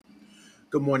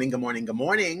Good morning, good morning, good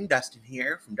morning. Dustin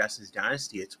here from Dustin's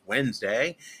Dynasty. It's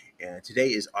Wednesday, and today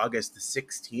is August the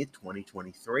 16th,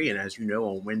 2023. And as you know,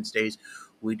 on Wednesdays,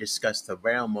 we discuss the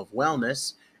realm of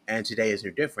wellness, and today is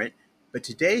no different. But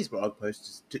today's blog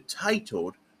post is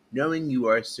titled, Knowing You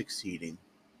Are Succeeding.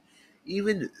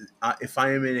 Even if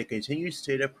I am in a continued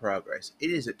state of progress, it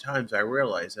is at times I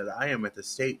realize that I am at the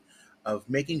state of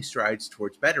making strides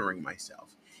towards bettering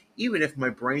myself. Even if my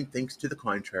brain thinks to the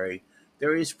contrary,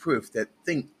 there is proof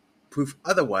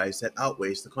otherwise that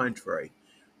outweighs the contrary.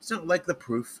 It's not like the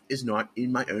proof is not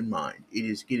in my own mind. It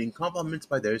is getting compliments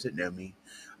by those that know me.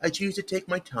 I choose to take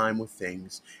my time with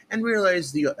things and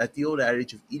realize that the old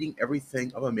adage of eating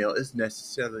everything of a meal is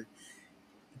necessary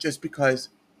just because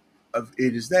of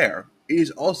it is there. It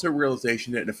is also a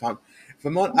realization that if I'm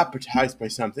not appetized by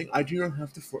something, I do not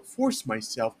have to force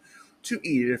myself to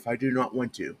eat it if I do not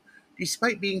want to.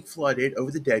 Despite being flooded over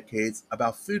the decades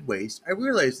about food waste, I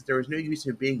realized that there is no use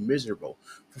in being miserable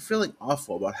for feeling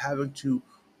awful about having to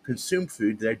consume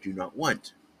food that I do not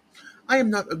want. I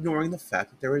am not ignoring the fact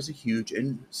that there is a huge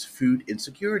food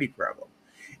insecurity problem.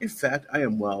 In fact, I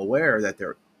am well aware that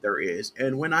there is,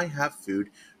 and when I have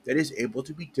food that is able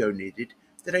to be donated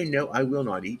that I know I will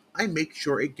not eat, I make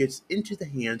sure it gets into the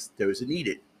hands of those that need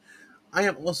it. I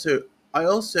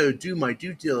also do my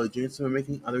due diligence by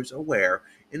making others aware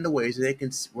in the ways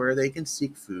that where they can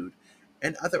seek food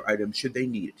and other items should they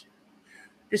need it.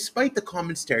 Despite the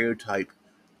common stereotype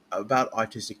about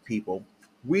autistic people,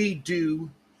 we do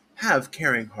have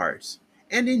caring hearts.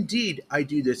 And indeed, I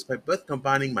do this by both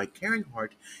combining my caring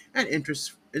heart and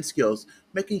interests and skills,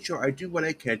 making sure I do what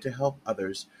I can to help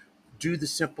others do the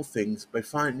simple things by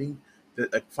finding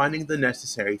the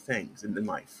necessary things in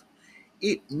life.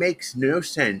 It makes no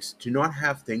sense to not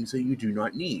have things that you do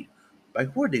not need by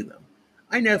hoarding them.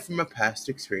 I know from a past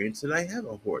experience that I have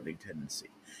a hoarding tendency,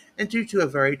 and due to a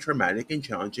very traumatic and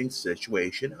challenging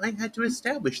situation, I had to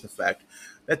establish the fact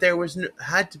that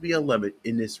had to be a limit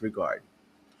in this regard.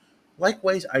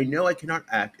 Likewise, I know I cannot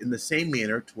act in the same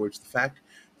manner towards the fact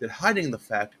that hiding the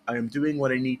fact I am doing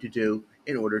what I need to do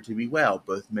in order to be well,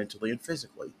 both mentally and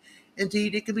physically.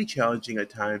 Indeed, it can be challenging at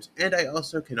times, and I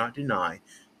also cannot deny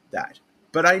that.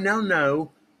 But I now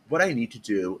know what I need to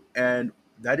do, and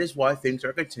that is why things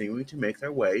are continuing to make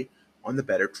their way on the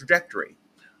better trajectory.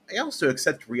 I also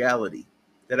accept reality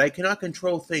that I cannot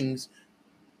control things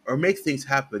or make things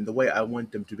happen the way I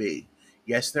want them to be.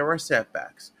 Yes, there are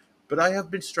setbacks, but I have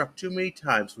been struck too many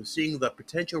times with seeing the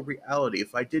potential reality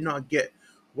if I did not get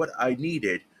what I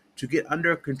needed to get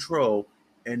under control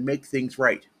and make things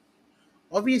right.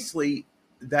 Obviously,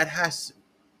 that has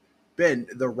been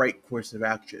the right course of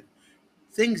action.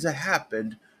 Things that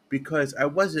happened because I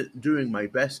wasn't doing my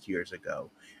best years ago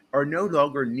are no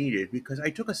longer needed because I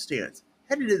took a stance,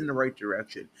 headed in the right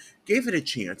direction, gave it a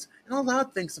chance, and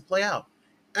allowed things to play out.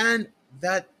 And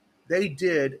that they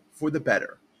did for the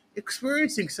better.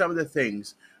 Experiencing some of the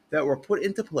things that were put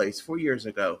into place 4 years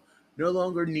ago no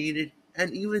longer needed,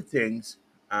 and even things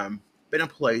been in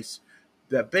place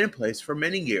that been in place for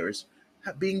many years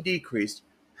being decreased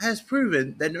has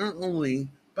proven that not only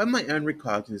by my own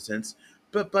recognizance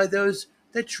but by those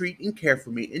that treat and care for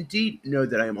me indeed know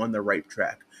that I am on the right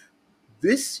track.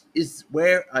 This is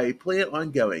where I plan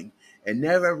on going and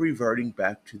never reverting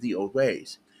back to the old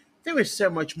ways. There is so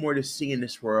much more to see in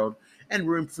this world and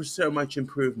room for so much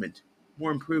improvement,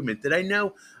 more improvement that I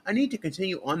know I need to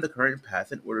continue on the current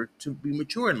path in order to be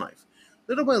mature in life,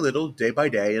 little by little, day by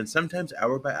day, and sometimes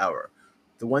hour by hour.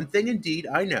 The one thing indeed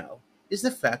I know is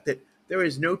the fact that there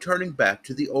is no turning back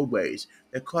to the old ways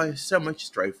that caused so much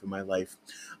strife in my life.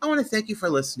 I want to thank you for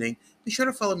listening. Be sure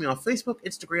to follow me on Facebook,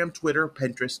 Instagram, Twitter,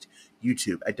 Pinterest,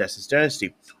 YouTube at Dustin's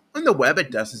Dynasty. On the web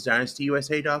at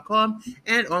DustinsDynastyUSA.com,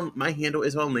 and on my handle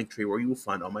is on Linktree, where you will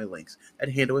find all my links.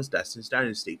 That handle is Dustin's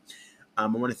Dynasty. I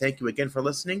want to thank you again for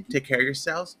listening. Take care of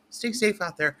yourselves. Stay safe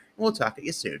out there, and we'll talk to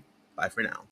you soon. Bye for now.